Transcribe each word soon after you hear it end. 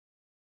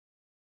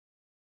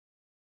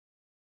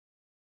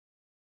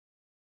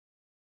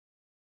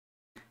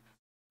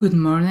Good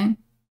morning,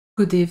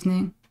 good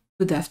evening,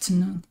 good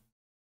afternoon.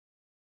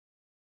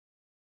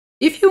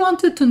 If you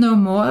wanted to know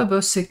more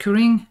about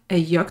securing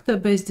a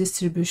Yocto-based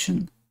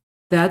distribution,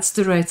 that's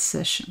the right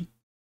session.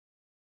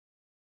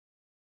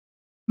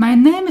 My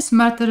name is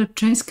Marta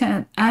Rybczynska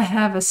and I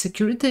have a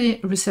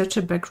security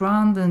researcher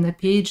background and a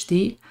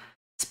PhD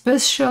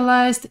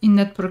specialized in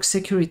network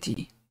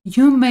security.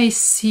 You may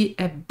see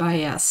a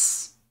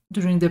bias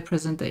during the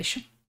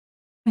presentation,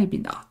 maybe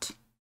not.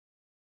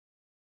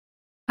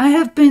 I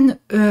have been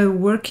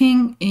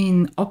working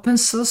in open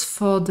source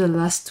for the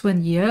last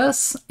 20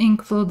 years,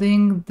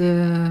 including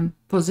the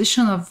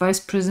position of Vice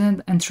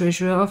President and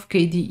Treasurer of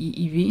KDE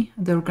EV,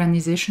 the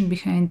organization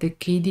behind the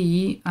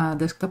KDE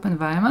desktop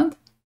environment.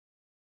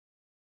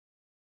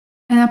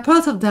 And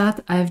apart of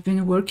that, I've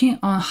been working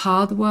on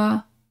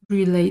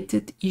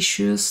hardware-related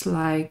issues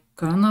like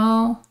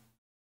kernel,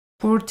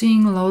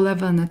 porting,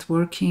 low-level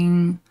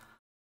networking,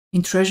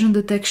 intrusion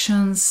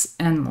detections,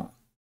 and more.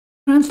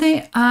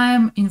 Currently,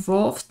 I'm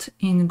involved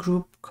in a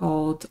group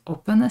called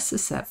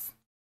OpenSSF,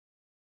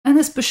 and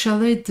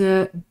especially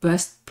the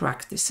best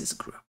practices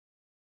group.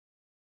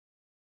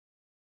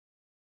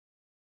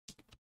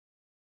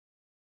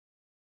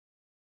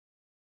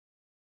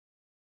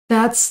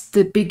 That's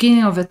the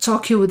beginning of a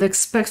talk you would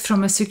expect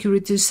from a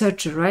security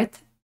researcher, right?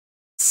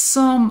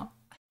 Some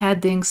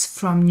headings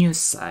from news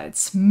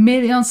sites.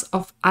 Millions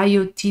of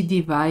IoT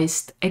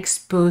devices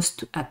exposed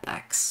to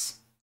attacks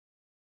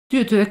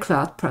due to a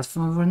cloud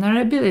platform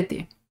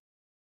vulnerability,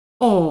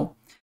 or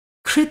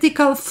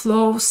critical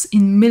flaws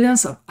in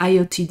millions of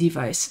IoT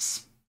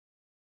devices,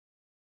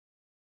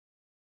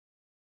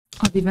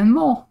 or even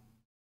more.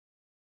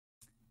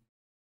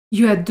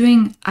 You are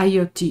doing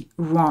IoT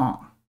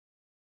wrong.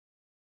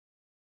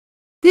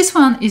 This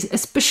one is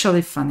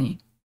especially funny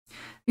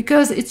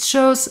because it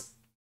shows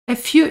a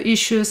few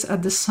issues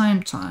at the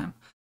same time.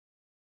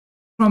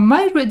 From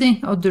my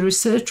reading of the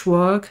research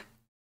work,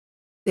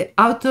 the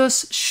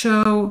authors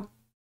show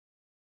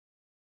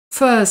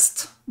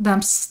first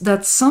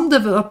that some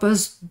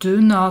developers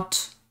do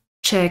not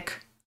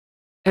check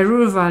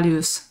error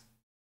values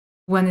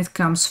when it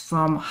comes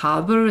from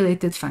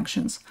hardware-related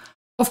functions.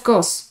 Of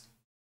course,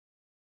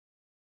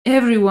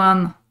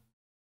 everyone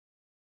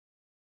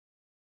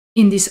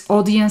in this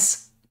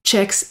audience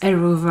checks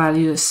error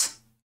values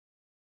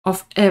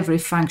of every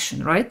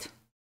function, right?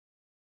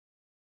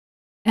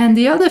 And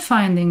the other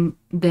finding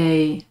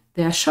they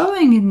are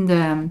showing in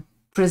the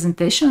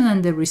presentation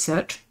and the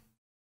research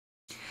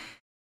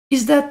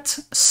is that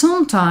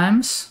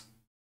sometimes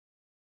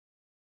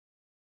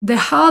the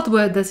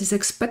hardware that is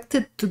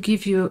expected to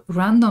give you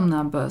random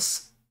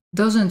numbers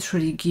doesn't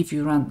really give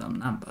you random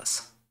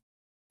numbers.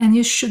 And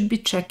you should be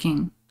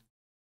checking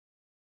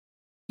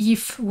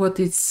if what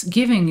it's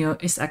giving you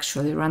is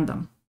actually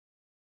random.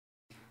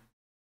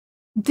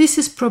 This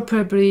is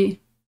probably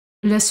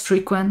less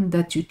frequent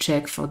that you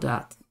check for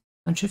that,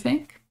 don't you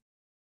think?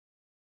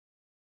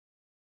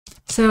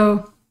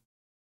 So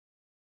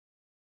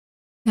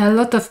there are a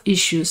lot of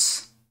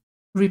issues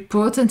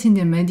reported in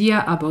the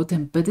media about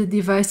embedded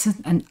devices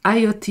and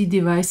IoT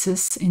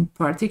devices in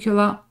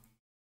particular.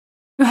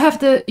 You have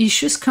the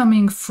issues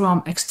coming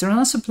from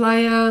external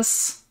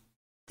suppliers,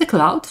 the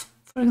cloud,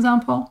 for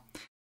example.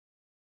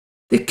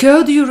 The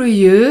code you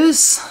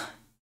reuse,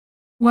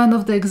 one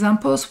of the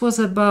examples was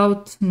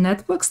about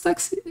network stack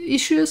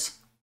issues,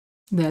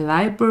 the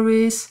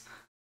libraries.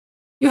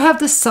 You have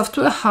the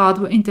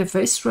software-hardware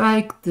interface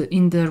right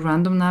in the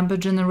random number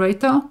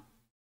generator.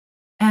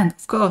 And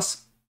of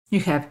course, you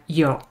have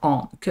your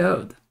own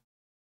code.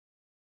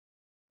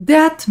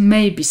 That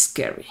may be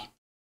scary.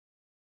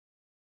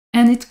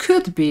 And it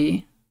could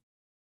be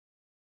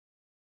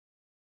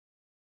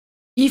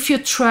if you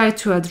try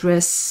to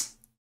address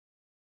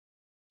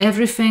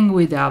everything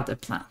without a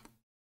plan.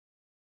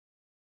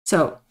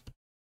 So,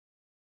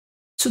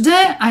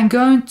 today I'm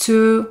going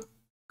to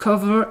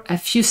cover a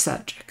few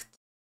subjects.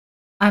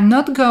 I'm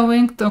not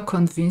going to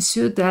convince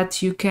you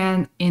that you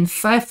can, in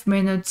 5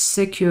 minutes,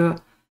 secure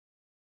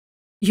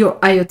your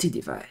IoT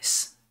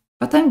device,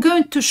 but I'm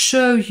going to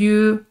show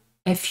you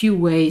a few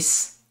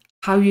ways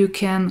how you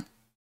can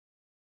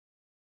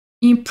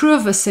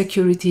improve the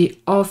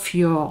security of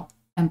your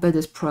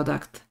embedded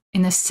product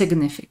in a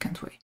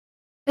significant way,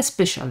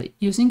 especially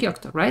using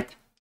Yocto, right?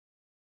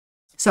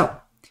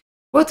 So,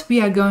 what we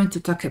are going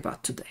to talk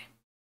about today.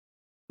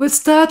 We'll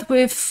start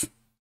with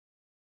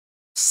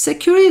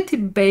security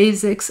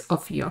basics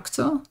of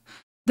Yocto.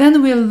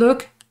 Then we'll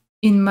look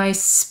in my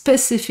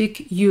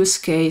specific use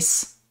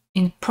case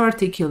in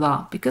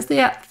particular, because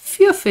there are a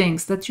few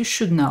things that you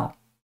should know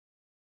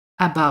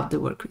about the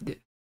work we do.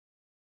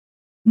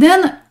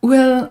 Then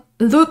we'll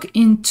look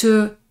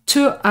into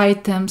 2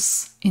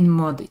 items in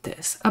more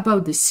details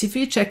about the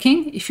CV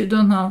checking. If you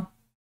don't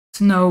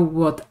know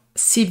what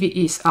CV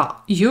is,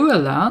 you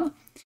will learn.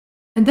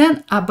 And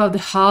then about the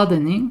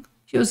hardening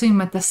using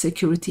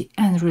meta-security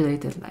and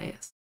related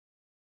layers.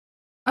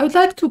 I would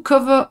like to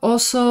cover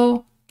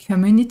also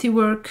community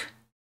work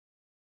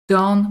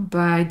done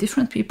by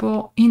different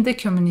people in the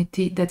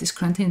community that is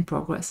currently in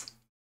progress.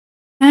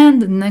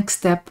 and the next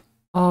step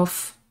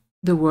of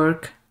the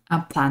work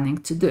I'm planning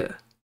to do.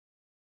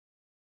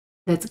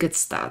 Let's get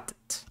started.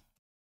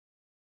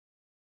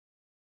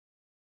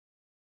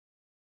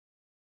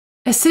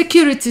 A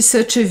security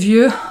search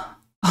view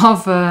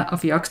of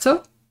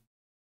Yocto.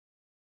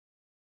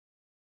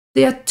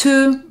 There are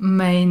two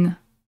main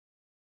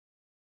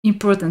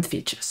important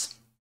features.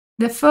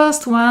 The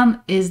first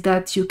one is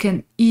that you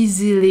can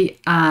easily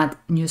add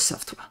new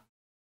software.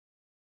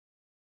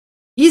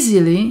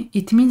 Easily,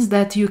 it means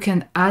that you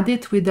can add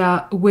it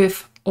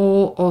with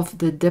all of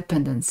the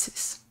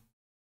dependencies.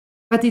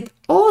 But it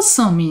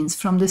also means,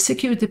 from the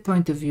security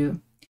point of view,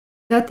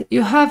 that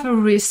you have a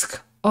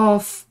risk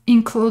of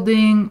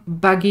including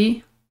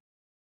buggy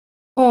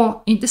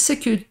or, in the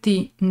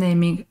security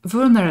naming,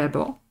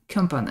 vulnerable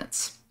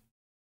components.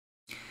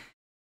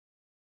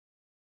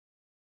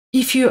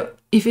 If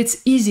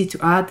it's easy to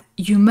add,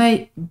 you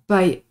may,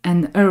 by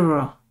an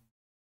error,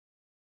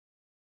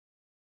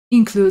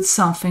 include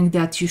something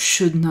that you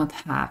should not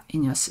have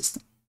in your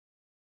system.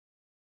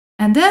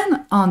 And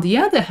then, on the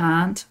other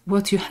hand,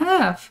 what you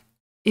have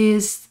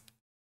is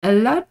a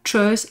large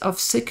choice of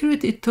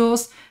security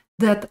tools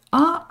that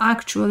are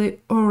actually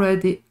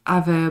already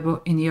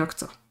available in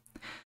Yocto.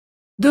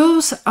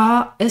 Those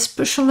are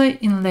especially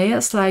in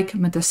layers like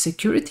Meta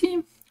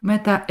Security,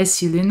 Meta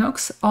SE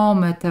Linux, or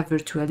Meta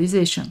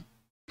Virtualization.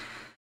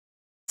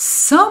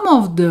 Some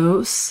of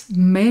those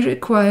may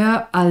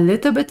require a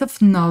little bit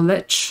of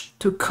knowledge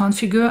to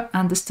configure and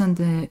understand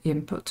the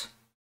input.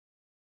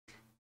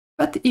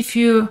 But if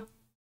you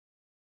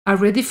are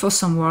ready for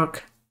some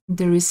work,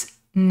 there is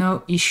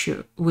no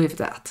issue with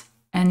that,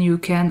 and you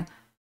can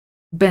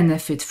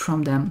benefit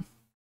from them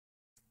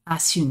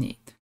as you need.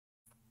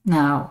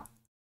 Now,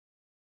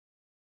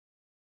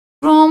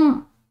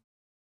 from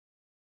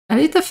a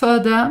little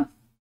further,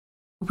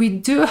 we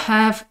do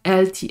have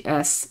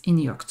LTS in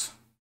Yocto.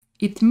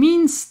 It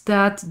means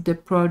that the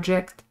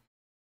project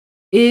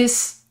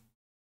is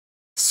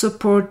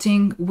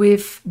supporting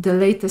with the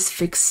latest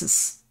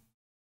fixes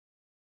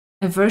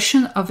a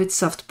version of its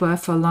software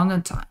for a longer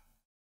time.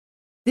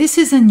 This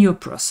is a new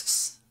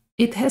process.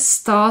 It has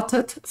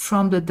started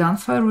from the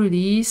Danfa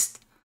release,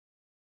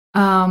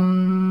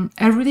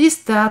 a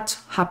release that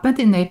happened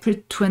in April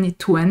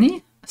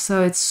 2020,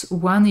 so it's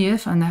 1 year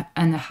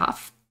and a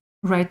half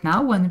right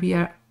now when we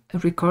are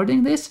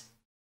recording this.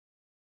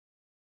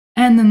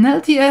 And an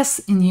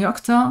LTS in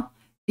Yocto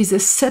is a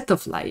set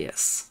of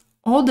layers.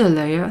 All the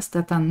layers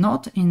that are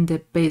not in the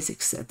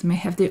basic set may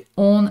have their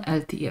own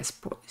LTS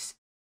policy.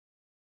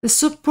 The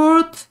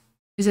support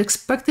is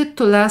expected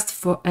to last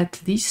for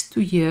at least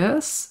 2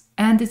 years,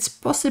 and it's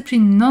possibly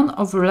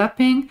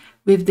non-overlapping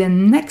with the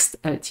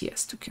next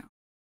LTS to come.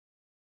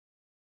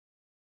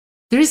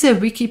 There is a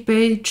wiki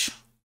page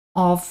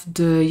of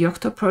the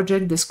Yocto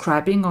project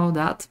describing all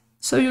that,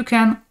 so you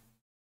can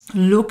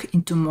look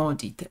into more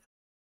detail.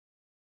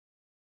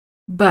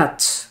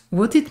 But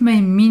what it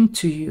may mean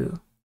to you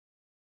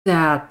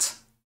that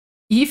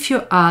if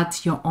you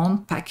add your own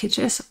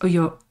packages or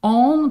your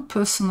own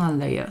personal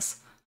layers,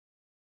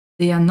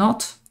 they are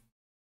not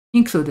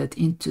included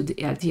into the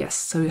LTS,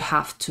 so you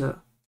have to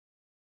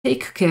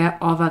take care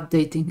of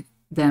updating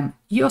them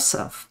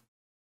yourself.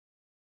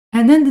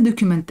 And then the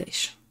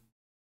documentation.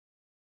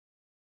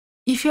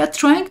 If you are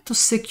trying to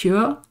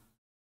secure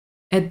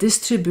a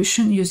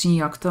distribution using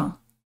Yocto,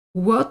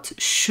 what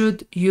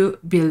should you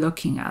be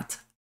looking at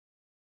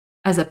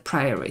as a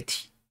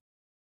priority?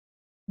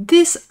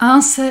 This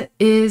answer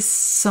is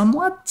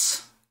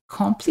somewhat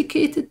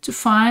complicated to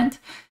find.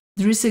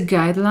 There is a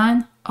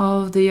guideline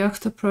of the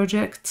Yocto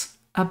project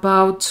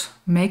about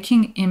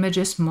making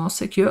images more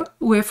secure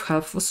with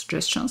helpful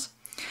suggestions.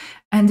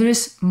 And there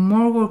is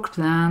more work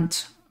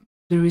planned.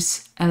 There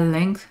is a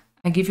link.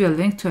 I give you a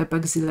link to a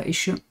Bugzilla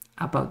issue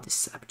about this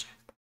subject.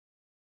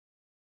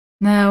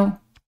 Now,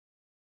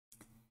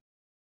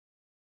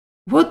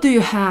 what do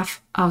you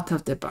have out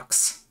of the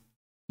box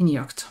in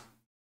Yocto?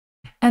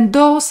 And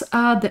those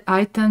are the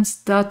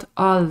items that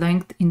are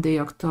linked in the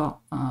Yocto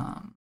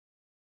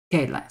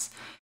guidelines.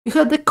 You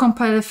have the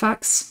compiler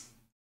facts.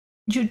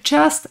 You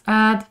just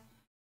add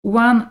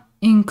one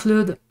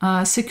include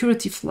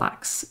security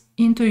flags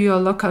into your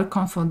local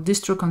comfort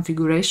distro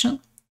configuration,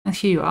 and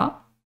here you are.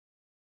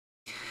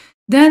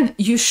 Then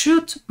you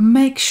should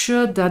make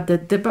sure that the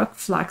debug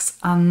flags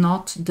are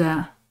not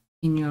there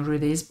in your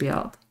release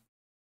build.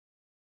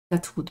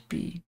 That would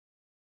be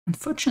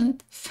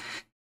unfortunate.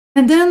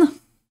 And then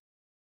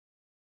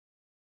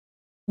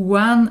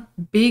one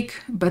big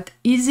but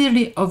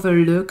easily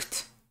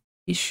overlooked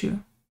issue.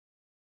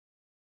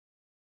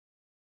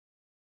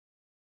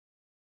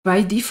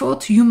 By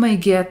default, you may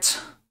get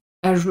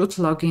a root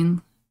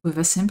login with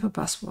a simple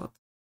password.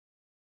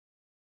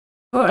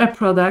 For a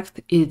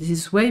product, it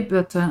is way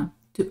better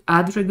to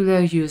add regular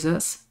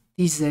users,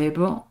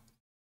 disable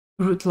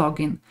root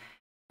login,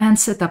 and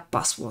set up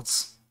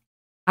passwords.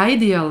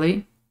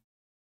 Ideally,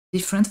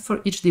 different for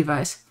each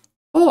device,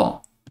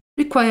 or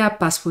require a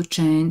password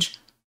change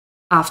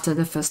after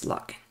the first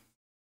login.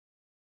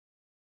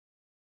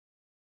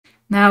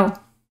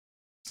 Now,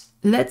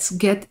 let's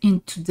get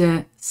into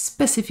the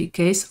specific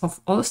case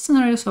of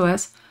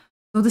AllScenariosOS.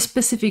 So the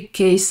specific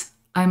case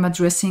I'm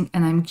addressing,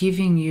 and I'm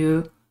giving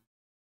you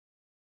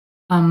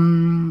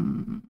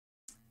the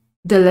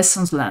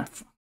lessons learned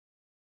from.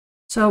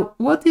 So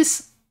what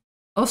is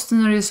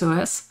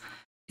AllScenariosOS?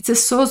 It's a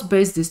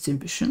source-based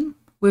distribution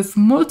with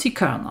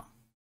multi-kernel,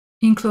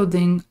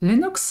 including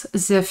Linux,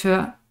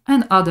 Zephyr,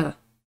 and other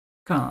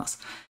kernels.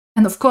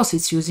 And of course,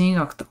 it's using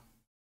Yocto.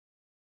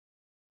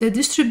 The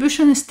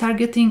distribution is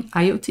targeting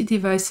IoT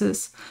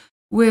devices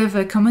with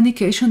a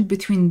communication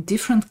between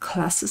different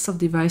classes of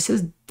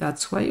devices.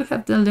 That's why you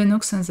have the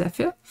Linux and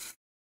Zephyr.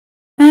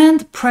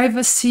 And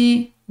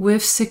privacy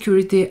with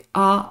security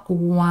are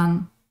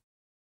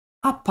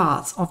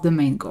parts of the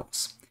main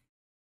goals.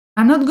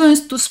 I'm not going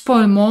to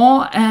spoil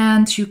more,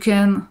 and you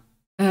can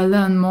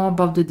learn more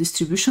about the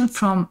distribution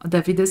from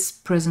David's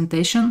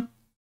presentation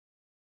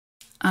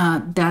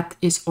that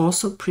is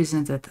also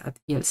presented at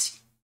ELC.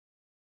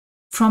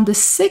 From the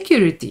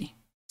security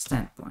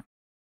standpoint,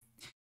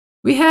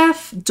 we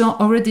have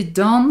already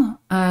done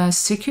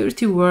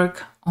security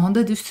work on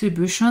the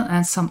distribution,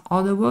 and some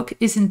other work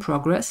is in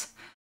progress.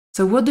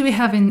 So what do we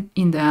have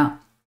in there?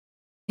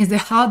 Is the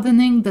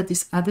hardening that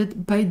is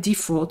added by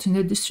default in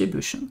the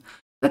distribution.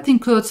 That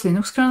includes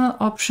Linux kernel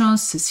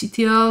options, the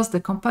CTLs,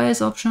 the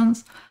compilers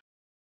options.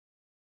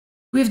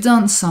 We've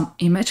done some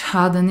image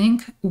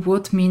hardening,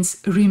 what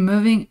means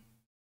removing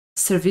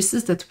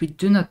services that we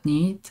do not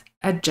need,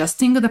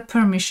 adjusting the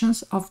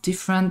permissions of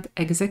different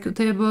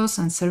executables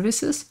and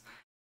services,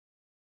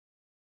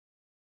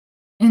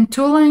 in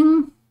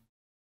tooling,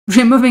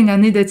 removing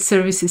unneeded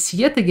services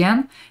yet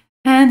again,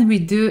 and we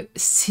do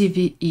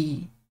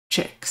CVE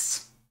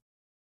checks.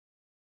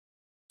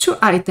 2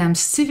 items,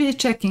 CVE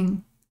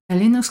checking,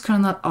 Linux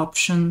kernel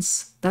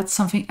options. That's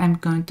something I'm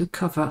going to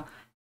cover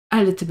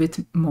a little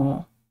bit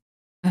more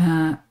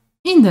in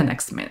the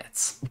next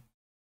minutes.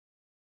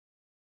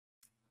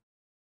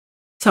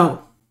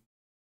 So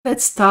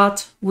let's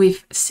start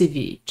with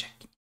CVE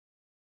checking.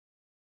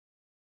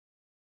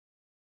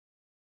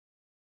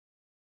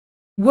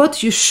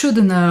 What you should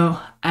know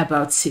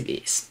about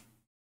CVEs.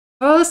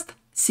 First,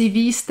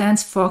 CVE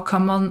stands for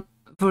Common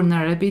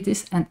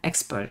Vulnerabilities and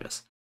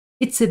Exposures.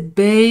 It's a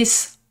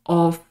base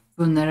of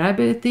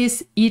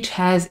vulnerabilities. Each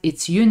has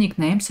its unique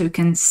name, so you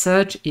can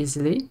search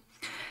easily.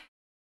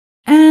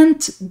 And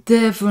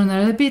the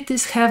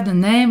vulnerabilities have the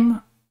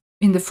name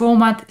in the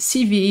format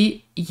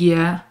CVE,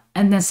 year,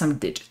 and then some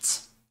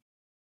digits.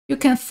 You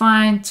can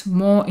find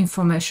more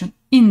information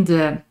in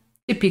the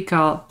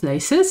typical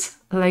places,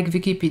 like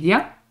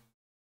Wikipedia,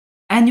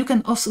 and you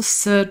can also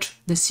search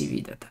the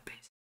CVE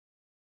database.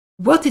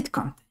 What it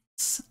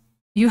contains.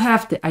 You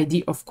have the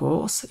ID, of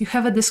course, you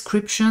have a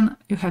description,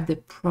 you have the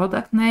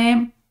product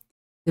name,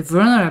 the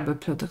vulnerable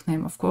product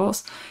name, of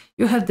course,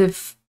 you have the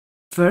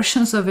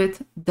versions of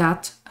it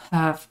that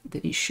have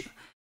the issue.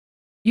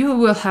 You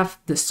will have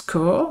the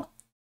score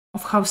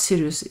of how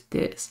serious it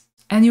is,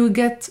 and you will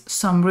get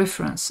some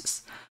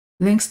references,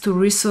 links to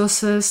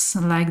resources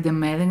like the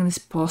mailing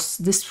list posts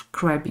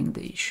describing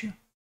the issue.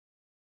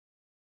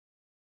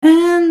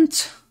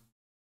 And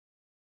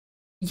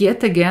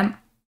yet again,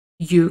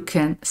 you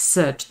can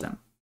search them.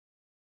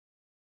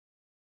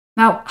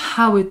 Now,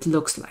 how it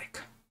looks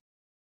like.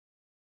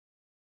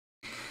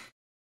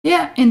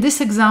 Yeah, in this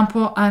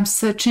example, I'm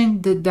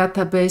searching the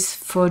database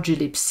for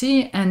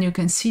glibc, and you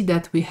can see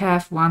that we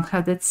have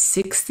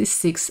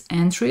 166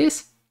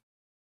 entries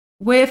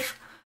with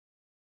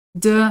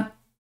the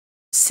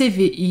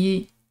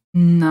CVE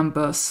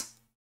numbers,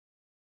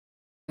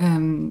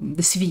 the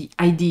CVE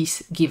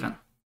IDs given.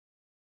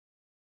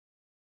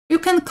 You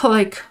can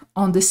click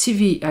on the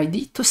CVE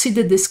ID to see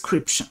the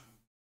description.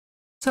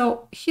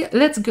 So here,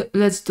 let's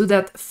do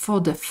that for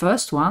the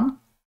first one,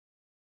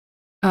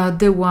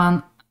 the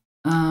one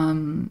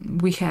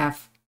we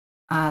have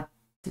at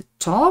the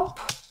top,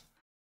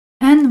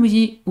 and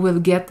we will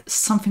get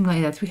something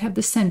like that. We have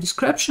the same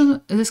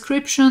description,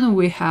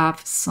 we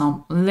have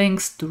some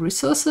links to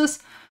resources,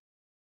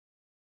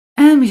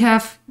 and we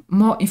have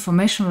more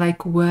information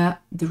like where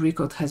the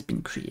record has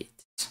been created.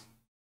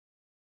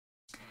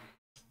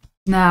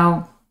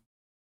 Now,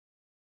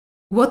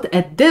 what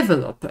a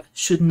developer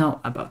should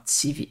know about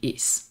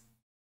CVEs.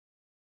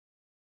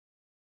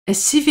 A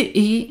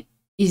CVE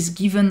is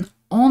given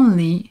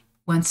only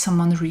when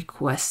someone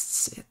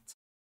requests it.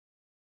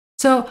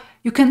 So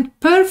you can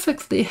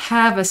perfectly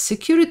have a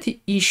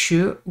security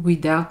issue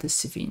without a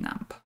CVE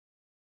number.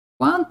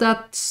 One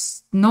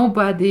that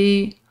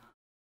nobody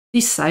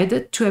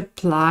decided to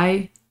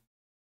apply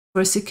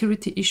for a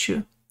security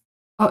issue,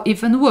 or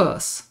even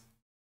worse,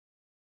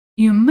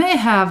 you may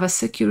have a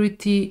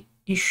security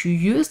issue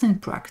used in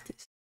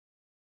practice,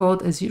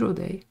 called a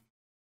 0-day,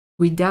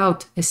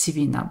 without a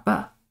CVE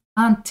number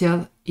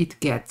until it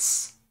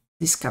gets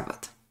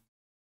discovered.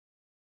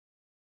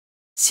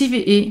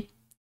 CVE,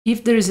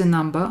 if there is a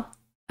number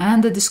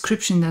and a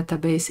description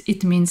database,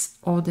 it means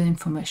all the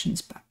information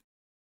is public.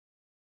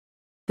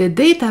 The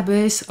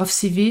database of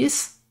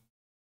CVEs,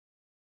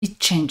 it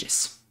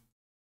changes.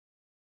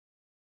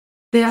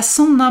 There are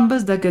some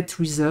numbers that get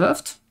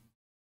reserved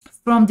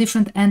from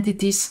different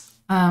entities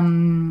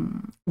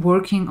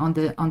working on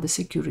the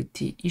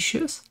security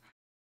issues.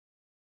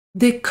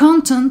 The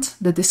content,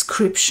 the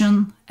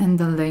description, and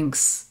the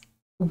links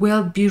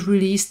will be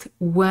released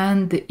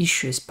when the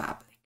issue is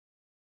public.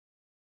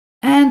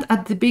 And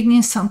at the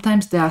beginning,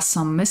 sometimes there are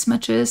some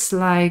mismatches,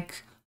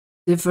 like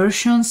the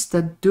versions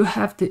that do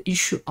have the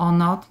issue or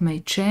not may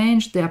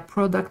change. There are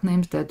product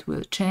names that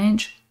will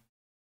change.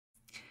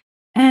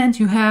 And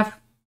you have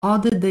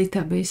other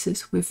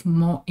databases with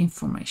more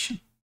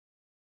information.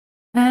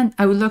 And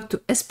I would like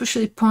to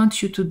especially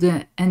point you to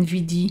the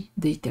NVD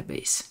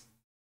database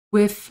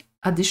with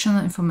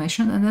additional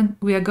information. And then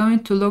we are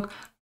going to look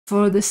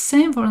for the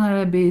same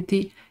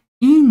vulnerability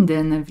in the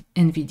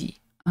NVD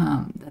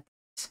database.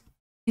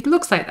 It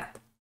looks like that.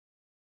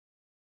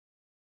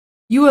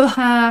 You will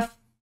have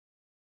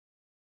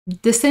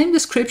the same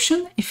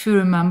description, if you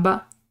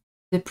remember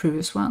the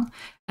previous one.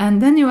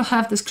 And then you will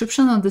have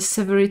description of the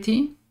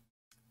severity.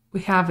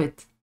 We have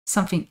it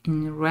something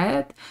in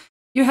red.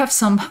 You have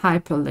some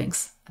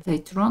hyperlinks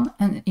later on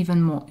and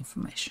even more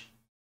information.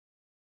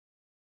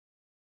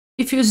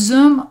 If you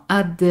zoom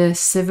at the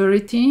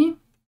severity,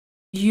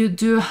 you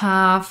do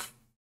have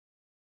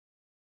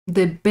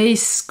the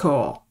base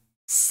score,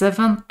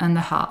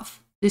 7.5.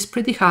 It's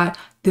pretty high.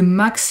 The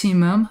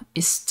maximum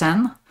is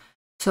 10.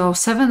 So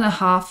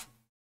 7.5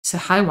 is a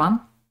high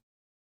one.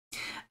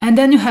 And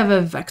then you have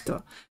a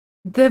vector.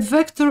 The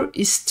vector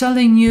is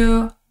telling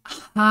you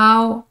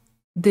how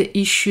the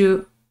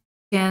issue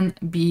can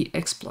be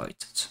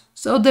exploited.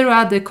 So there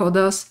are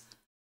decoders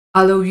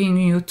allowing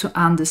you to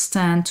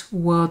understand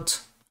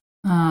what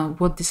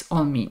this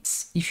all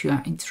means if you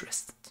are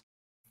interested.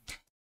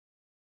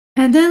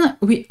 And then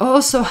we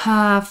also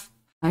have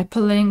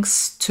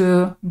hyperlinks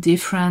to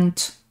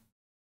different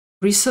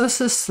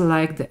resources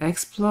like the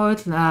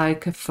exploit,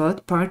 like a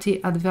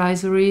third-party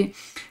advisory,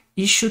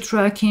 issue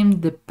tracking,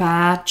 the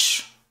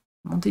patch,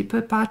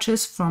 multiple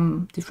patches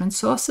from different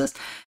sources.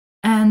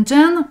 And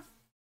then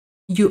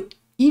you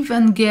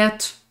even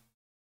get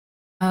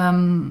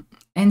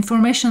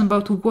information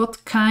about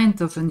what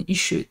kind of an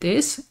issue it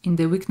is in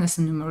the weakness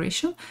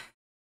enumeration.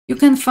 You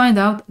can find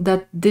out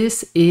that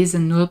this is a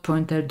null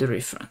pointer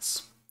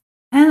dereference.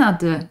 And at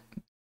the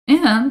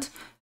end,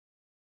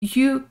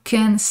 you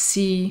can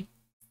see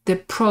the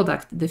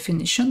product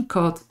definition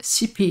called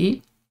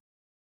CPE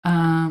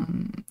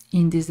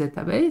in this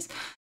database.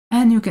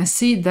 And you can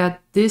see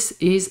that this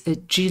is a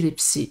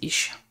glibc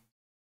issue.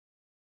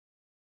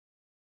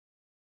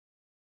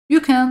 You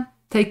can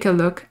take a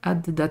look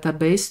at the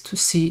database to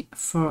see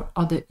for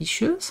other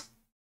issues.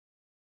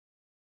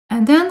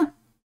 And then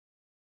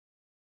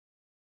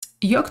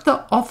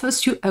Yocto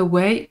offers you a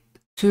way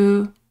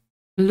to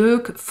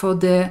look for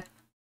the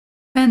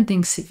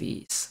pending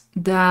CVEs,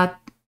 that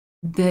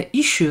the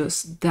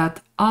issues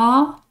that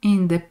are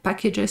in the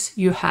packages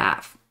you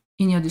have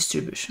in your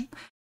distribution.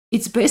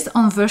 It's based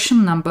on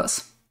version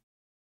numbers,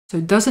 so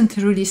it doesn't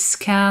really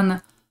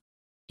scan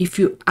if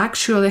you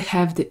actually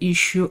have the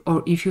issue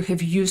or if you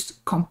have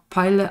used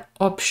compiler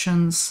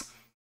options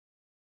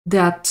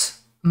that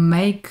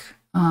make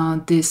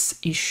this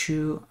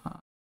issue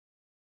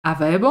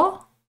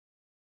available,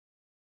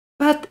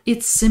 but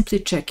it's simply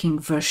checking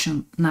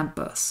version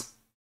numbers.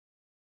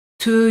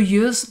 To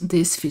use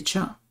this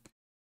feature,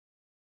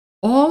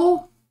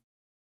 all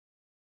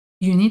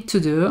you need to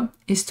do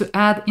is to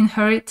add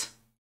inherit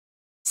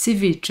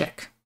CV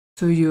check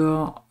to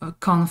your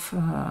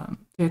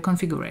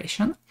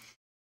configuration,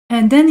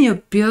 and then you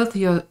build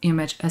your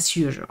image as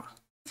usual.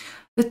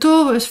 The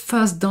tool will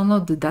first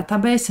download the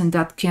database, and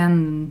that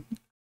can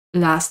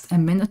last a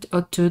minute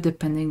or two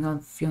depending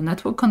on your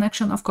network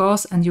connection, of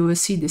course, and you will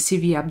see the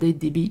CV update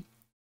DB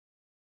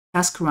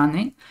task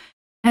running.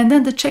 And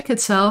then the check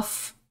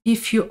itself,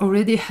 if you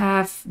already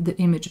have the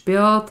image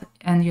built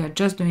and you are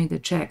just doing the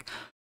check,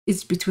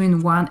 it's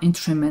between 1 and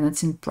 3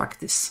 minutes in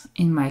practice,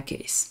 in my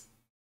case.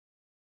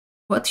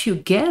 What you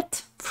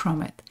get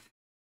from it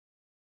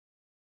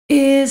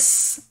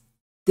is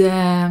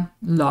the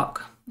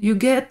log. You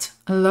get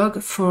a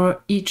log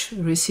for each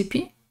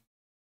recipe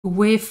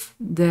with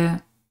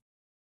the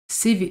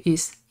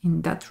CVEs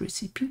in that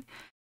recipe.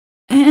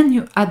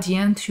 And at the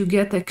end, you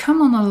get a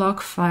common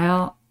log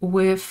file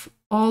with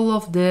all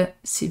of the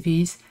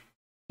CVEs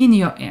in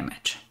your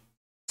image.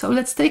 So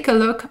let's take a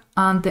look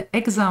at the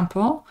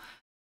example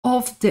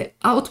of the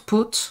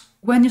output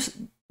when you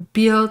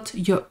build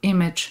your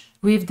image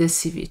with the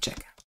CV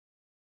checker.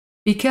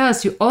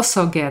 Because you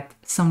also get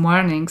some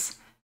warnings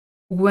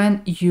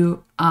when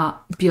you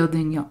are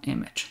building your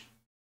image.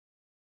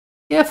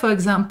 Here, for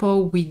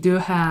example, we do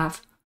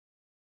have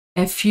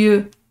a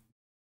few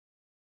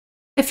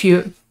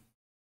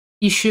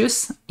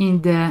issues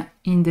in the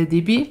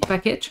DB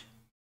package.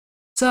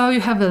 So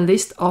you have a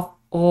list of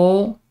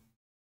all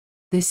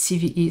the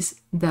CVEs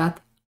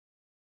that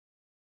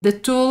the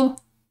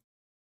tool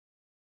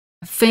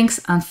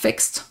thinks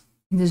unfixed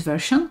in this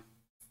version.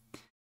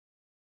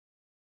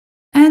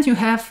 And you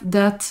have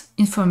that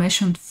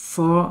information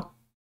for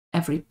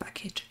every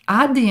package.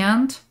 At the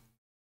end,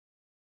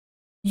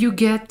 you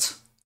get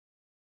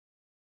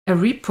a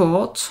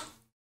report,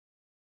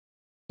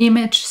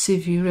 image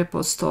CV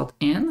report stored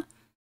in,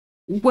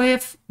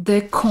 with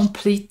the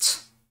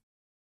complete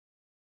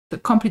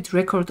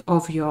record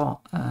of your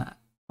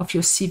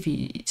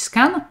CV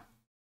scan,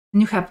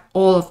 and you have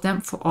all of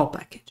them for all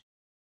packages.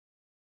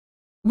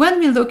 When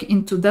we look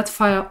into that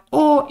file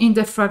or in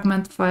the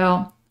fragment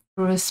file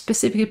for a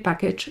specific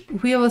package,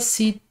 we will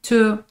see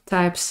two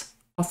types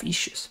of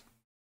issues.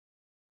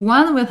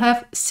 One will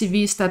have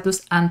CV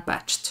status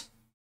unpatched.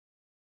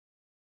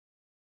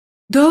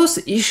 Those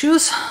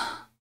issues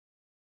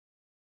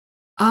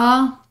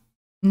are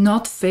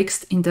not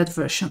fixed in that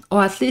version,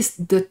 or at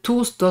least the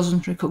tools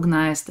doesn't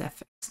recognize they're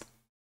fixed.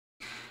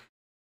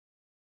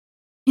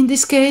 In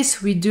this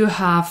case, we do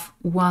have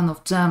one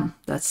of them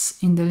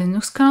that's in the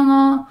Linux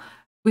kernel.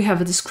 We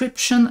have a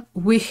description,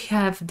 we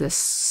have the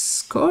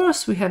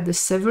scores, we have the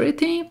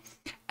severity,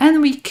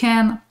 and we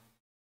can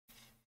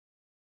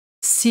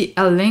see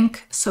a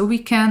link so we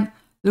can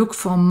look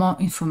for more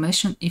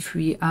information if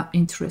we are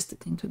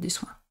interested into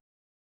this one.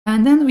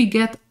 And then we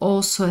get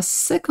also a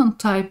second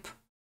type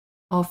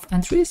of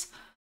entries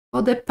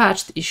for the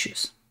patched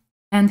issues.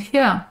 And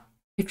here,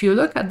 if you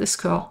look at the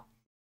score,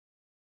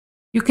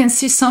 you can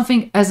see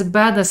something as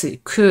bad as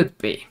it could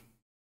be.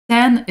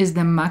 10 is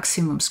the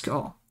maximum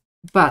score,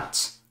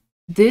 but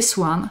this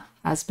one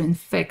has been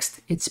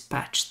fixed, it's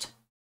patched.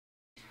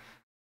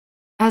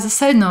 As a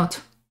side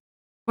note,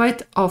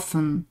 quite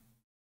often,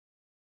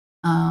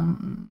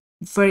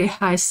 very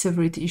high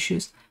severity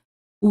issues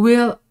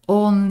will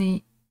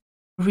only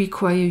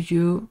require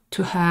you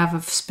to have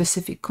a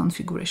specific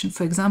configuration.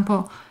 For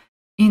example,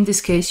 in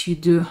this case, you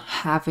do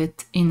have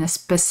it in a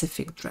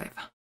specific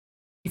driver.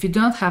 If you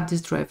don't have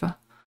this driver,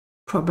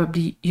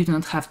 probably you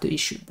don't have the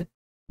issue.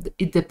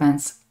 It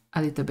depends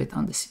a little bit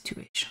on the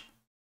situation.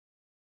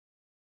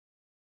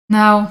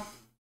 Now,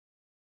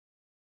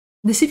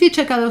 the CV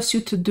check allows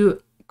you to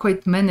do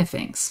quite many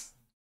things.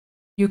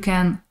 You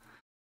can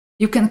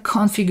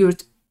configure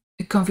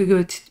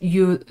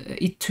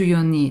it to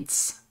your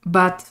needs,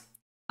 but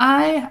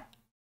I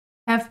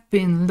have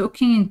been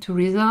looking into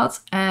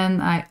results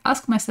and I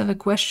asked myself a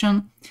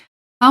question: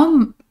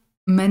 how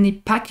many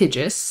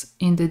packages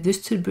in the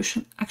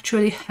distribution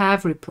actually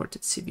have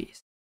reported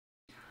CVs?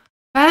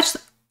 Patched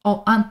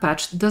or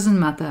unpatched doesn't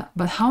matter,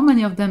 but how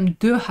many of them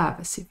do have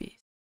a CV?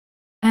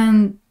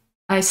 And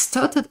I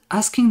started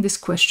asking this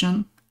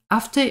question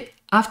after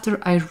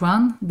I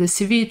ran the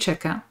CV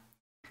checker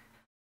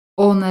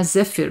on a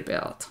Zephyr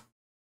build.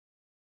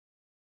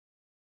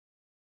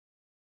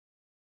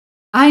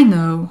 I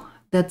know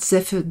that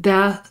Zephyr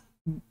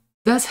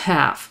does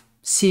have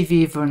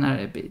CV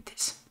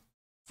vulnerabilities,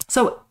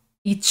 so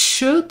it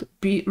should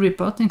be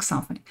reporting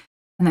something,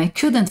 and I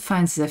couldn't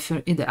find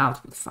Zephyr in the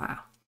output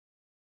file.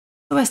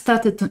 So I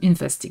started to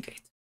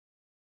investigate.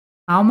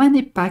 How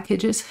many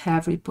packages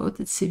have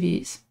reported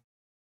CVs?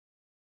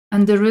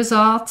 And the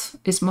result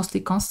is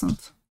mostly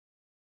constant.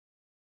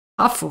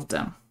 Half of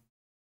them.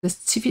 The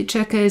CV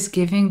checker is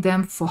giving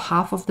them for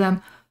half of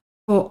them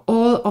for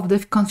all of the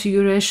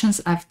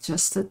configurations I've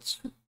tested,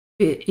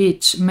 be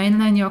it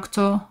mainline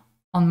Yocto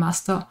on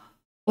master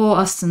or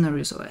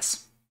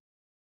AllScenariosOS.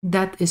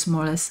 That is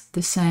more or less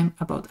the same,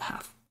 about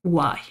half.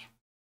 Why?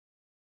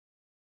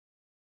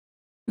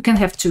 You can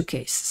have two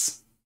cases.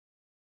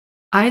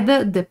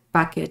 Either the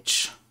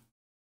package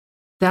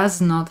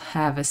does not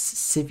have a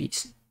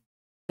CV,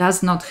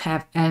 does not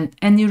have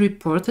any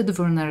reported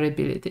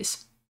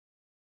vulnerabilities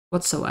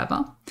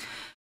whatsoever.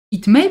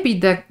 It may be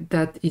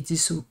that it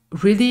is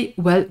really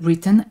well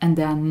written and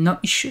there are no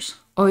issues,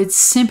 or it's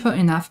simple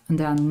enough and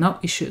there are no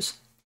issues.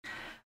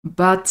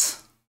 But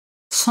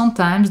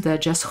sometimes they're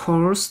just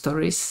horror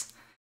stories.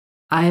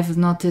 I've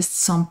noticed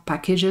some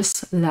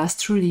packages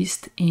last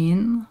released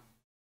in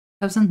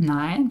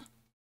 2009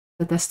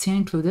 that are still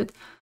included,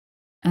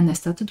 and I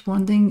started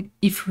wondering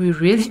if we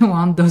really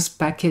want those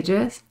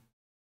packages.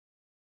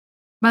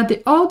 But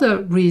the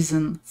other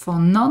reason for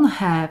not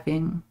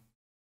having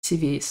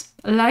CVs,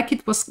 like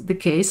it was the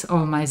case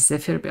of my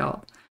Zephyr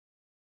build,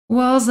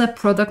 was a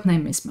product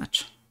name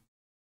mismatch.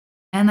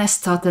 And I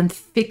started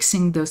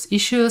fixing those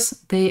issues.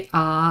 They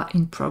are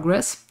in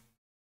progress.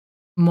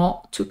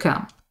 More to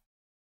come.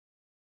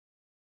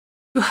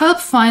 To help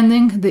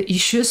finding the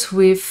issues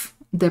with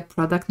the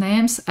product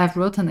names, I've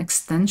wrote an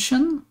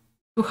extension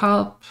to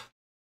help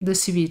the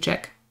CV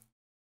check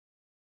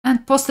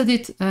and posted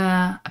it.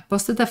 I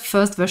posted the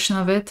first version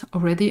of it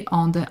already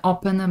on the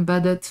open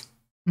embedded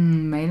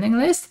mailing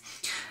list.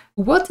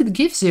 What it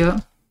gives you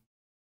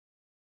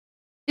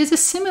is a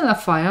similar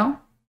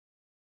file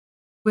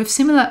with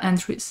similar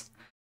entries.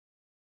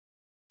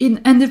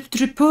 And it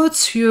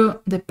reports you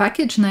the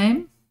package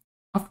name,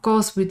 of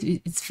course, with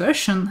its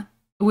version,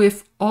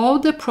 with all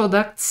the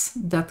products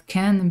that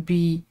can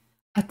be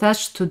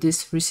attached to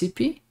this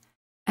recipe,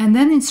 and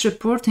then it's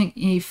reporting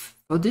if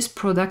for this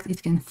product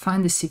it can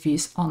find the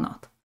CVs or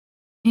not.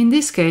 In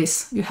this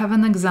case, you have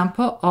an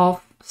example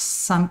of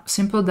some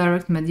simple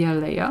direct media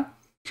layer,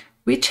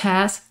 which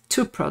has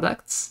two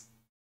products,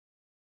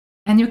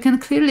 And you can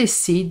clearly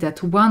see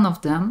that one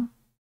of them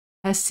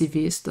has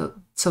CVs.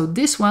 So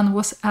this one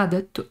was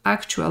added to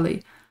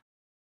actually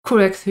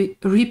correctly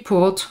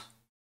report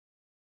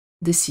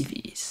the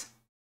CVs.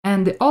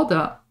 And the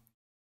other,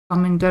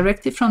 coming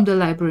directly from the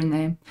library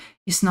name,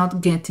 is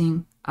not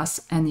getting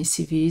us any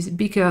CVs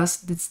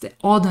because it's the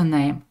other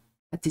name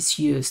that is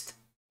used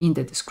in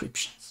the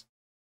descriptions.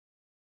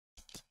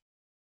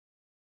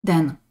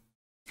 Then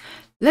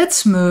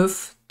let's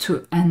move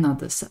to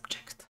another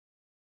subject.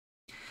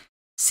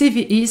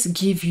 CVEs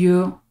give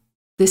you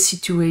the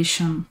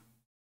situation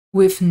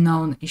with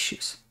known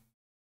issues.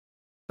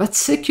 But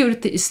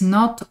security is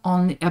not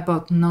only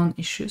about known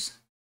issues.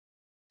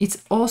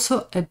 It's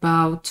also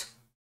about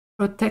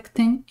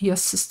protecting your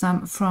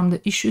system from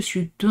the issues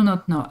you do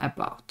not know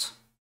about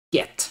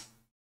yet.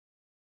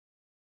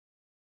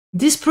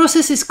 This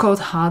process is called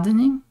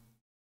hardening.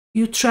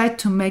 You try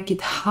to make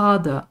it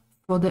harder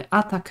for the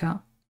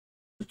attacker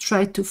to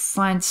try to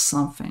find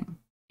something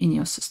in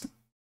your system.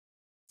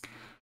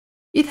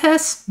 It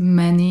has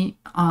many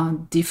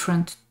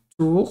different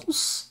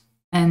tools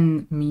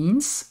and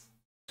means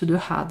to do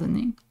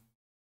hardening,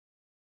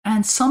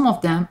 and some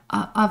of them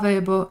are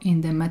available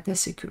in the meta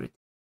security.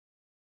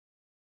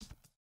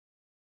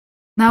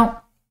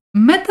 Now,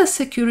 meta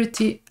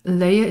security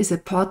layer is a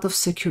part of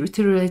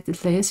security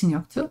related layers in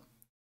Yocto.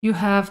 You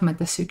have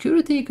meta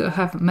security, you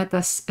have meta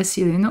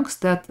SE Linux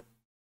that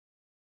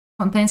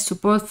contains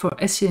support for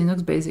SE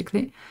Linux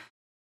basically,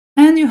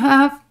 and you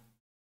have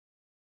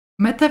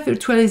meta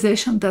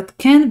virtualization that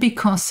can be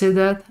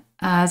considered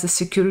as a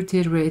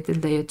security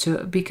related layer too,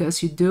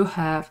 because you do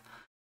have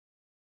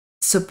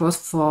support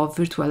for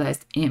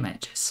virtualized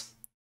images.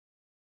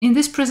 In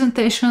this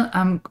presentation,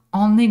 I'm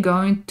only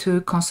going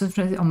to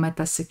concentrate on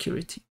meta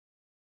security.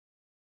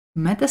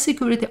 Meta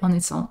security on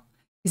its own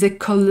is a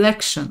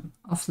collection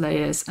of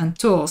layers and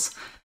tools,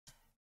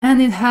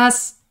 and it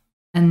has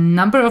a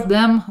number of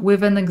them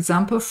with an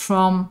example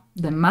from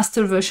the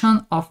master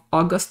version of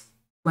August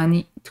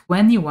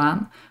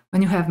 2021,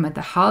 when you have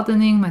meta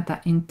hardening,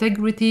 meta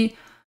integrity.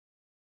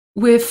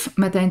 With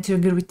meta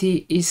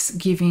integrity is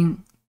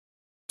giving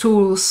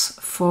tools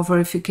for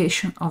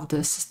verification of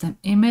the system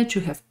image.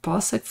 You have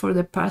parsec for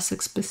the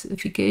parsec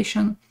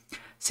specification,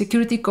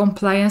 security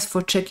compliance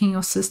for checking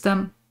your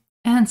system,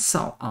 and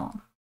so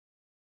on.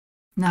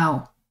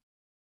 Now,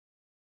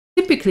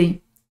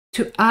 typically,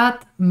 to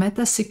add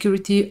meta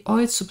security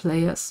or its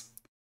sublayers,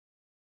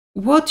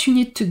 what you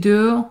need to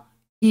do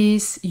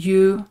is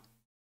you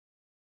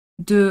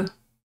do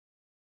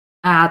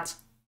add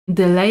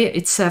the layer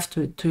itself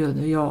to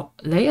your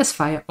layers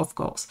file, of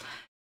course,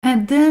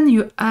 and then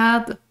you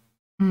add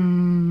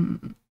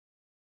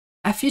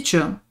a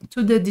feature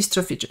to the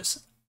distro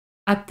features.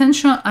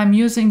 Attention, I'm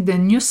using the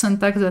new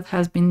syntax that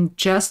has been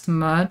just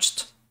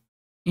merged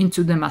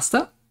into the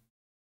master.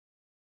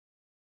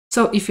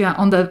 So if you are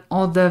on the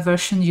older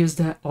version, use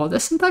the older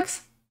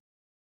syntax.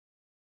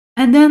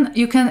 And then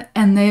you can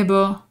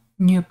enable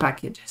new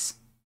packages.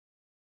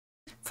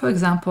 For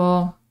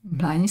example,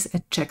 Linux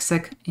and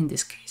checksec in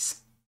this case.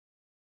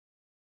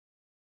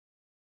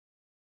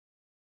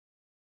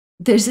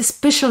 There's a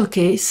special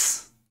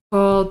case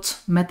called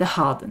meta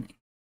hardening.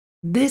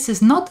 This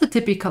is not a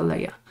typical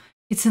layer.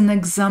 It's an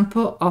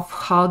example of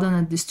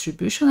hardened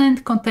distribution, and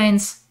it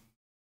contains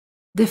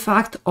the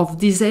fact of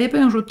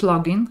disabling root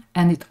login,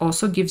 and it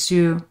also gives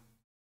you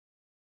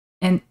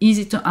an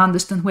easy to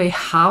understand way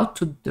how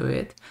to do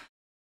it.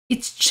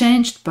 It's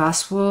changed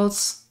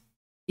passwords.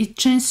 It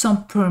changed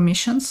some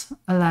permissions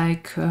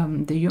like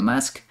the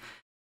UMask.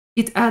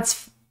 It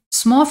adds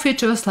small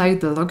features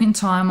like the login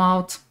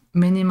timeout,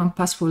 minimum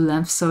password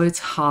length, so it's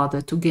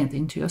harder to get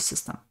into your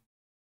system.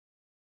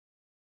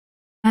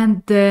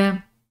 And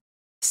the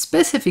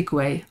specific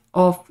way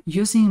of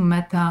using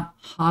meta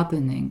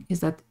hardening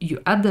is that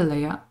you add the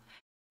layer,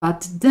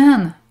 but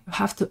then you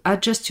have to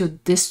adjust your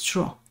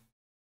distro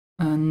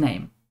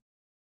name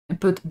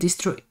and put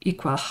distro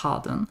equal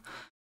harden,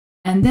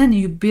 and then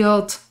you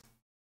build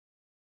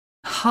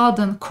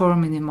harden core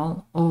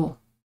minimal, or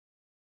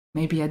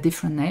maybe a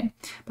different name,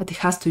 but it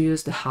has to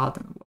use the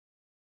harden word.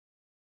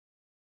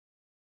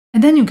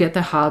 And then you get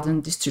a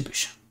hardened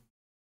distribution.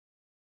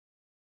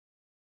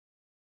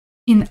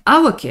 In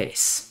our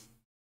case,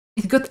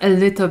 it got a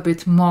little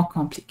bit more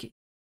complicated.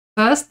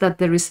 First, that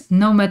there is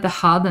no meta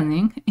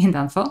hardening in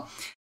Danfor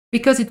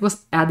because it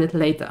was added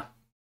later.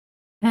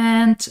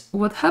 And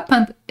what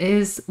happened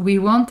is we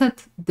wanted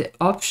the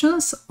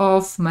options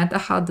of meta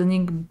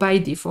hardening by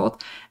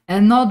default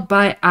and not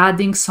by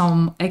adding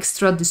some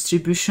extra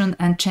distribution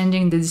and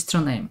changing the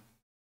distro name.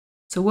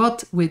 So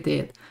what we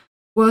did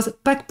was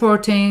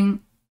backporting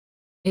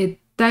it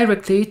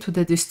directly to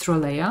the distro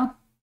layer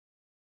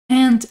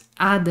and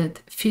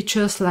added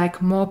features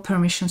like more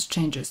permissions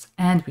changes,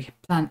 and we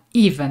plan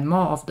even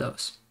more of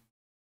those.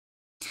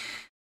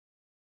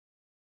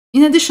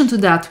 In addition to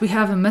that, we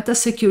have a meta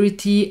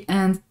security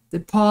and the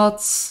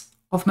parts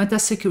of meta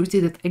security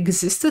that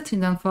existed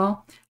in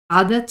Danfor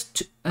added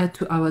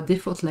to our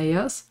default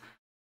layers.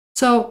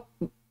 So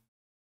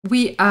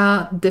we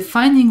are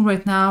defining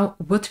right now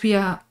what we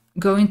are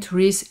going to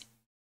raise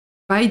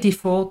by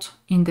default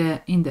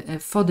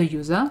for the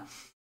user,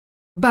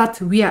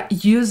 but we are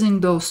using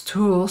those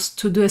tools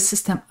to do a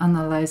system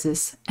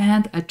analysis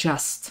and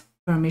adjust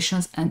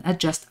permissions and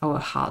adjust our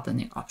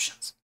hardening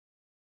options.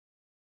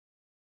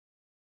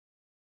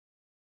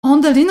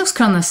 On the Linux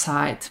kernel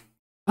side,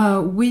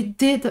 we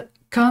did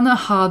kernel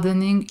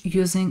hardening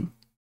using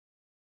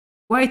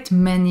quite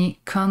many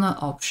kernel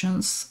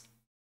options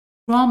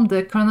from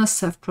the kernel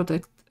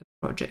self-protect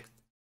project.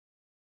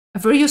 A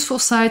very useful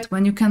site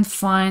when you can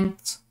find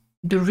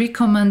the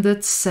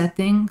recommended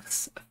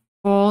settings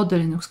for the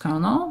Linux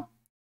kernel.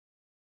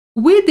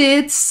 We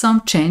did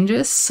some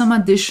changes, some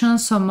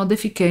additions, some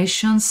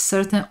modifications,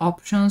 certain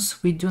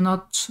options. We do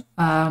not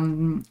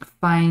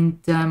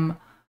find them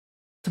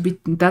to be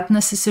that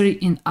necessary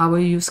in our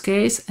use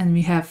case, and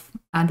we have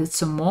added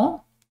some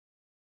more.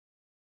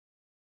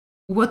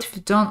 What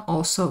we've done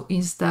also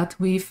is that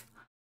we've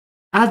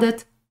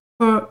added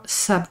per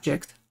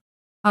subject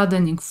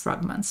hardening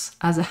fragments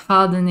as a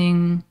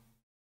hardening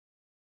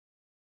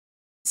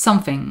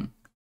something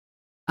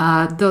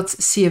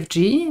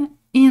 .cfg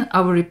in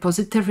our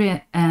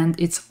repository, and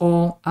it's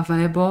all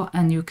available,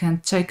 and you can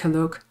take a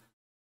look,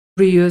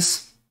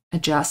 reuse,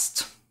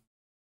 adjust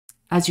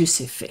as you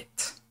see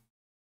fit.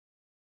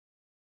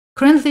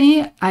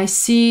 Currently, I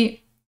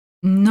see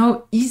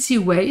no easy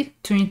way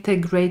to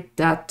integrate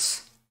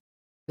that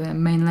the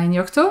mainline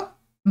Yocto.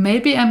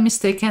 Maybe I'm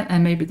mistaken,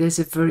 and maybe there's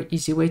a very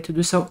easy way to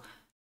do so.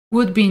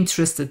 Would be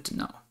interested to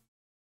know.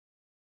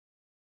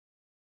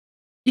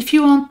 If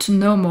you want to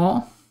know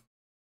more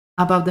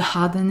about the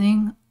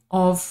hardening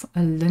of a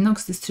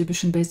Linux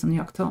distribution based on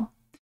Yocto,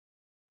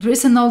 there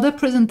is an older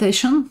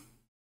presentation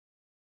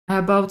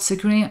about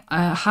securing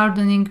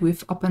hardening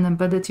with Open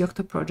Embedded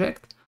Yocto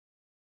project.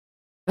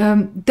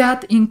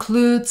 That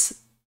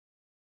includes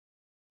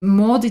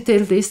more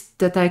detailed list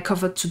that I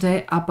covered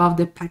today about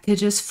the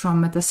packages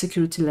from meta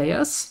security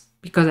layers,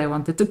 because I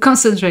wanted to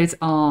concentrate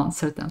on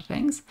certain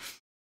things.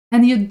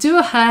 And you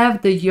do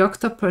have the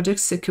Yocto project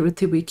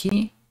security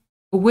wiki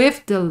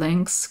with the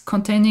links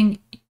containing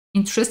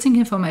interesting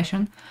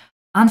information.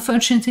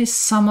 Unfortunately,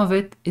 some of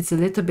it is a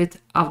little bit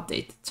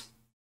outdated.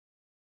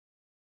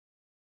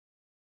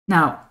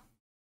 Now,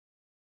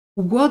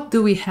 what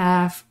do we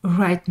have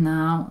right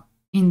now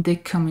in the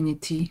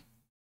community,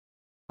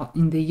 or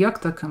in the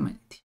Yocto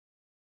community?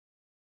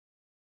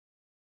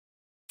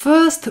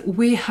 First,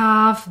 we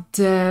have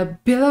the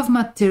bill of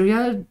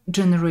material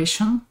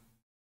generation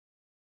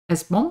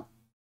SBOM.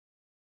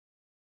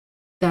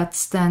 That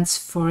stands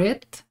for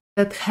it,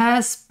 that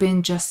has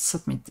been just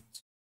submitted.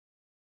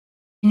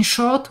 In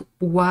short,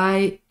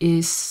 why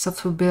is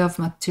software bill of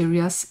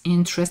materials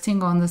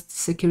interesting on the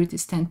security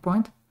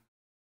standpoint?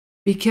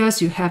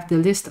 Because you have the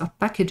list of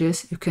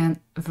packages, you can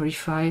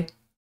verify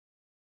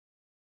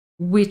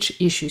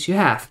which issues you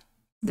have.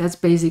 That's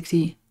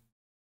basically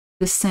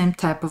the same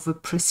type of a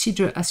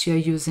procedure as you are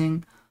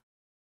using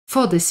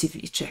for the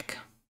CV check.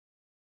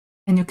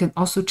 And you can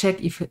also check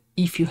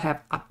if you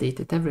have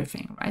updated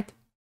everything, right?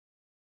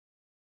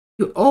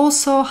 You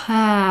also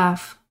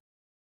have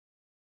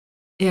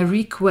a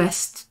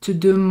request to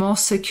do more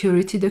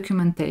security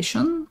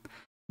documentation.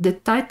 The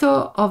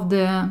title of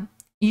the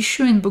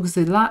issue in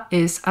Bookzilla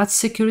is Add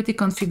Security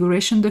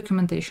Configuration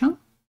Documentation.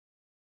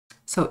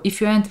 So if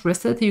you're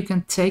interested, you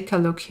can take a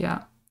look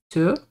here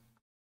too.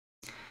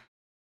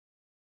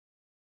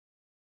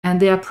 And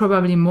there are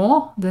probably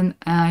more than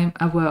I'm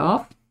aware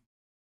of.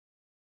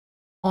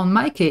 In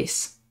my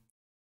case,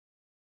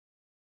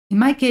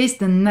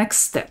 the next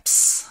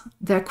steps,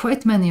 there are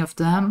quite many of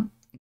them.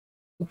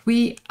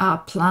 We are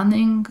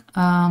planning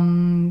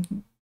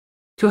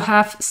to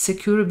have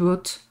secure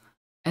boot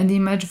and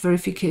image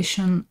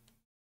verification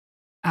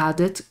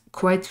added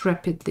quite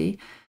rapidly.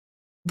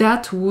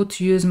 That would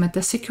use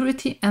meta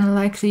security and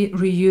likely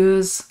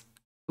reuse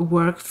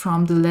work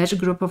from the Ledge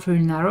group of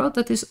Urinaro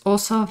that is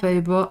also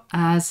available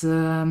as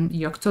a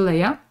Yocto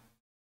layer.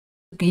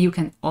 You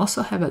can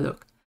also have a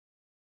look.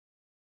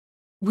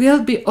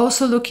 We'll be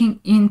also looking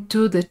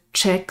into the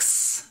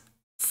checks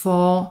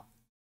for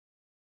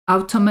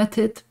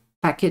automated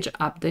package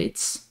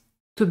updates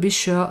to be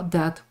sure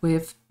that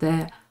with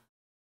the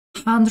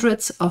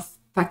hundreds of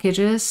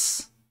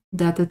packages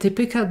that a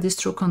typical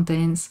distro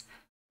contains,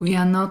 we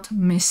are not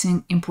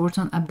missing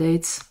important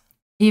updates,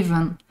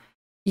 even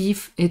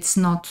if it's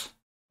not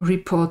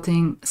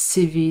reporting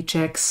CV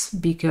checks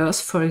because,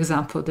 for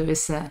example, there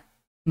is a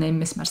name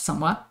mismatch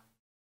somewhere.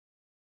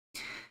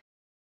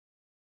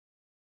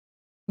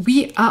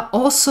 We are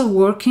also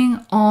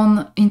working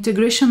on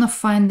integration of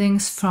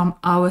findings from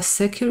our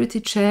security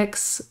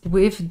checks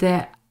with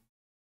the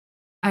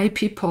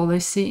IP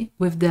policy,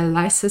 with the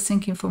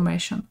licensing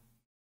information.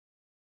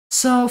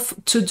 So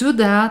to do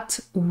that,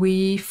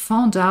 we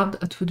found out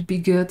that it would be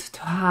good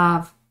to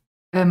have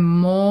a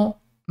more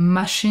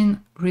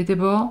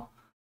machine-readable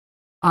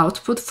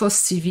output for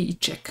CVE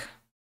check.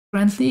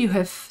 Currently, you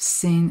have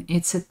seen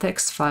it's a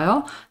text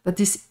file that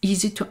is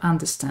easy to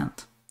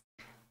understand,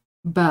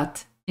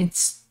 but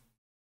it's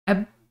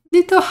a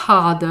little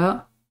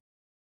harder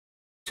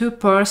to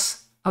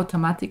parse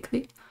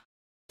automatically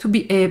to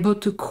be able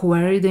to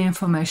query the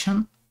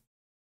information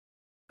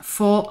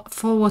for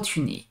what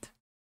you need.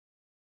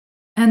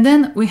 And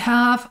then we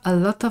have a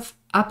lot of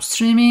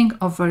upstreaming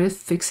of various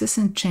fixes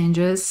and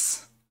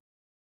changes.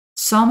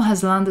 Some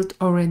has landed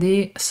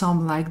already,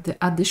 some like the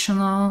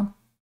additional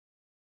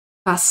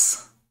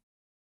pass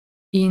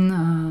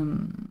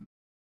in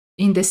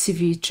the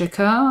CV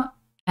checker,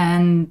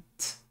 and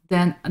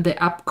then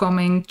the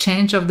upcoming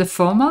change of the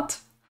format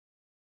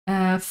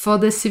for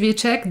the CV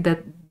check,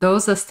 that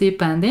those are still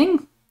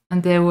pending,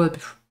 and there will be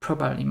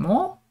probably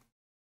more.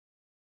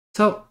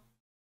 So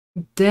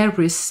there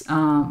is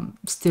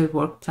still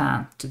work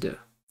planned to do.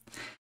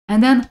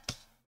 And then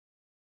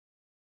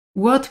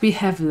what we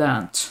have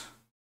learned,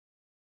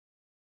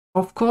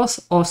 of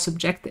course, all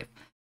subjective.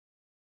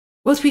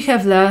 What we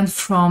have learned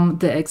from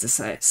the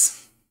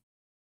exercise.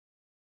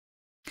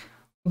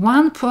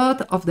 One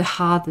part of the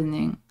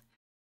hardening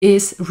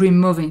is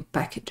removing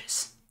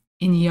packages.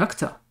 In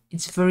Yocto,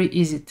 it's very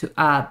easy to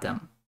add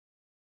them,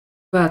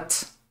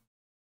 but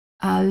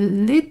a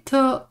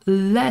little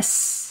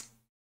less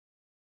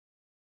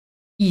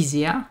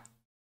easier,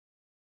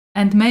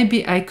 and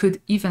maybe I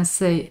could even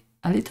say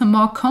a little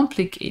more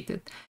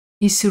complicated,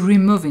 is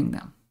removing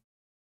them.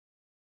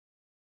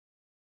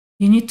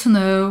 You need to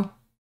know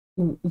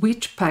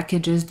which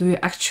packages do you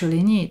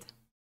actually need.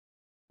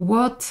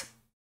 What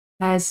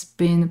has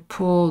been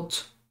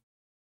pulled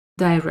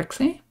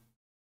directly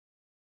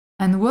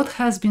and what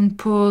has been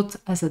pulled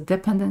as a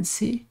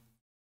dependency.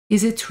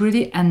 Is it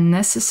really a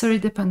necessary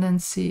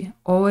dependency,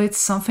 or it's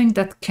something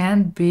that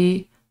can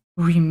be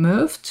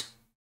removed?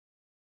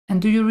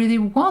 And do you really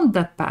want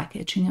that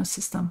package in your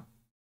system?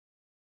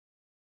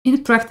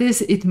 In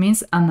practice, it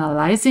means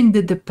analyzing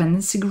the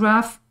dependency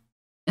graph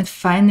and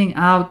finding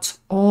out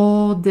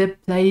all the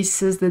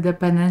places the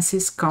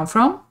dependencies come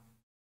from.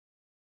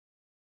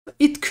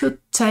 It could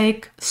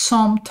take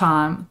some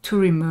time to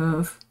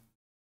remove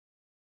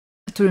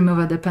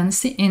a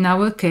dependency. In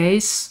our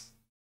case,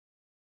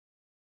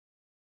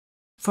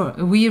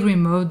 we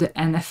removed the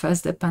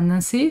NFS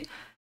dependency,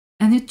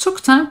 and it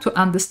took time to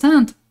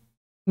understand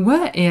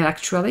where it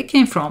actually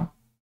came from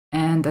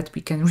and that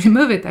we can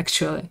remove it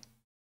actually.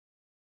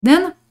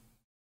 Then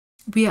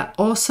we are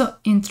also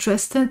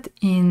interested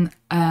in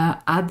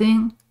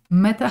adding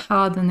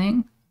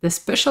meta-hardening, the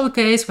special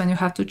case when you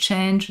have to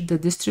change the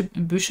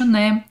distribution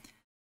name,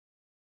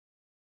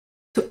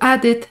 to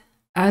add it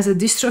as a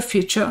distro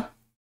feature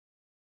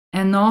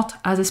and not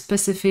as a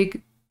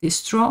specific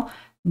distro.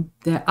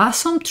 There are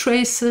some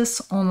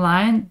traces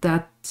online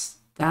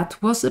that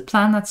was the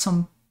plan at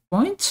some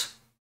point.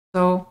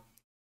 So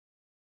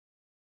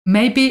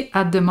maybe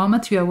at the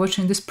moment you are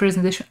watching this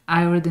presentation,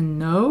 I already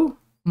know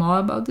more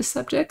about this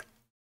subject.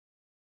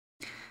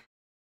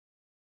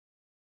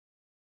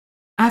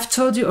 I've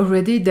told you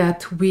already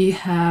that we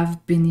are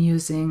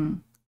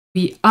using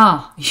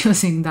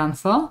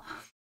Danfor,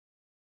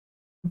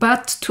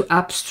 but to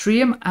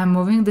upstream, I'm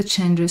moving the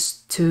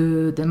changes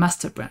to the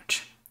master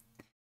branch.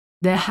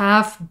 There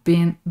have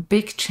been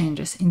big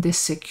changes in the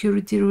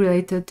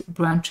security-related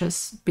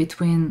branches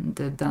between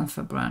the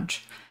Danfor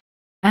branch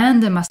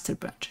and the master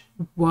branch.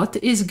 What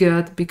is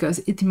good, because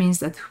it means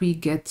that we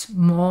get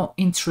more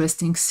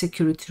interesting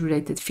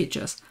security-related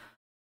features.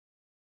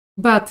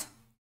 But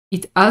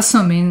it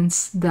also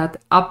means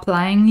that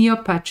applying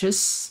your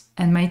patches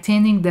and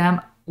maintaining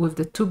them with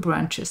the two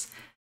branches,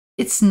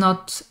 it's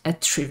not a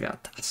trivial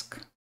task.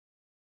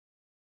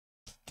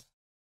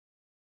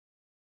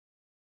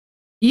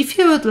 If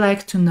you would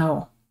like to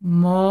know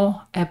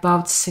more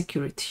about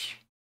security,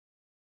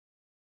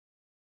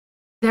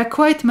 there are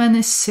quite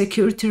many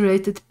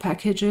security-related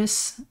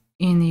packages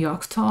in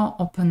Yocto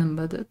Open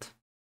Embedded.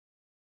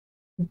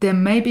 There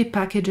may be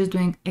packages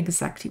doing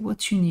exactly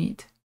what you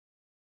need,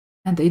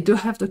 and they do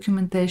have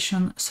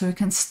documentation, so you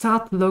can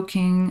start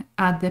looking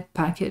at the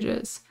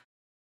packages,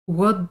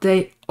 what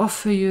they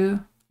offer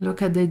you,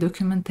 look at the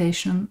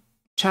documentation,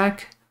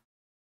 check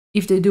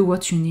if they do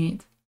what you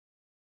need,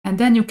 and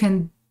then you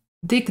can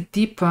dig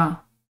deeper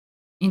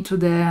into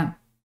the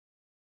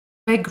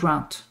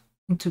background,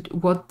 into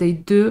what they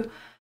do,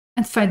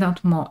 and find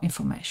out more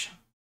information.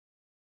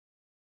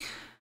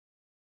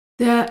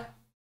 There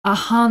are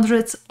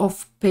hundreds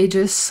of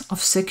pages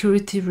of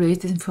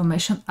security-related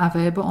information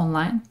available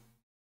online.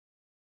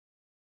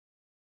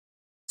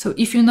 So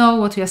if you know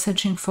what you are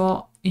searching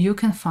for, you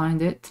can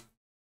find it.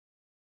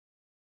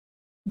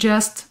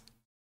 Just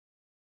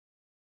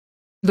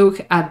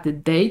look at the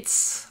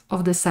dates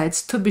of the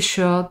sites to be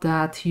sure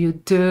that you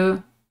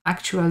do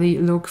actually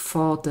look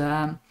for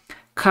the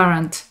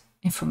current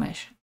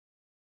information.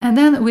 And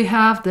then we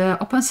have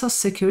the Open Source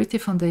Security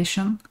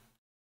Foundation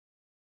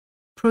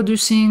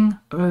producing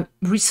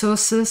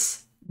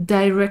resources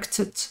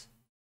directed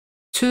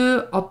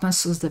to open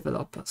source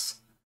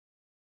developers.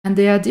 And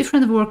there are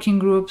different working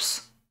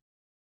groups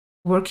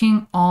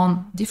working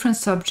on different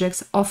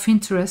subjects of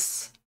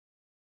interest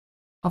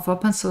of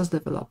open source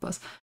developers.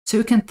 So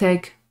you can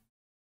take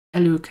a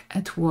look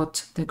at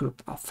what the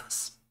group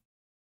offers.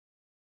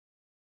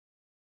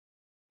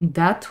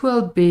 That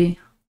will be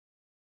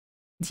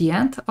the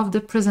end of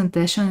the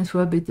presentation, it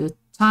will be the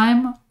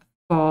time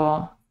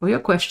for your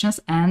questions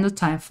and the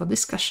time for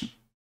discussion.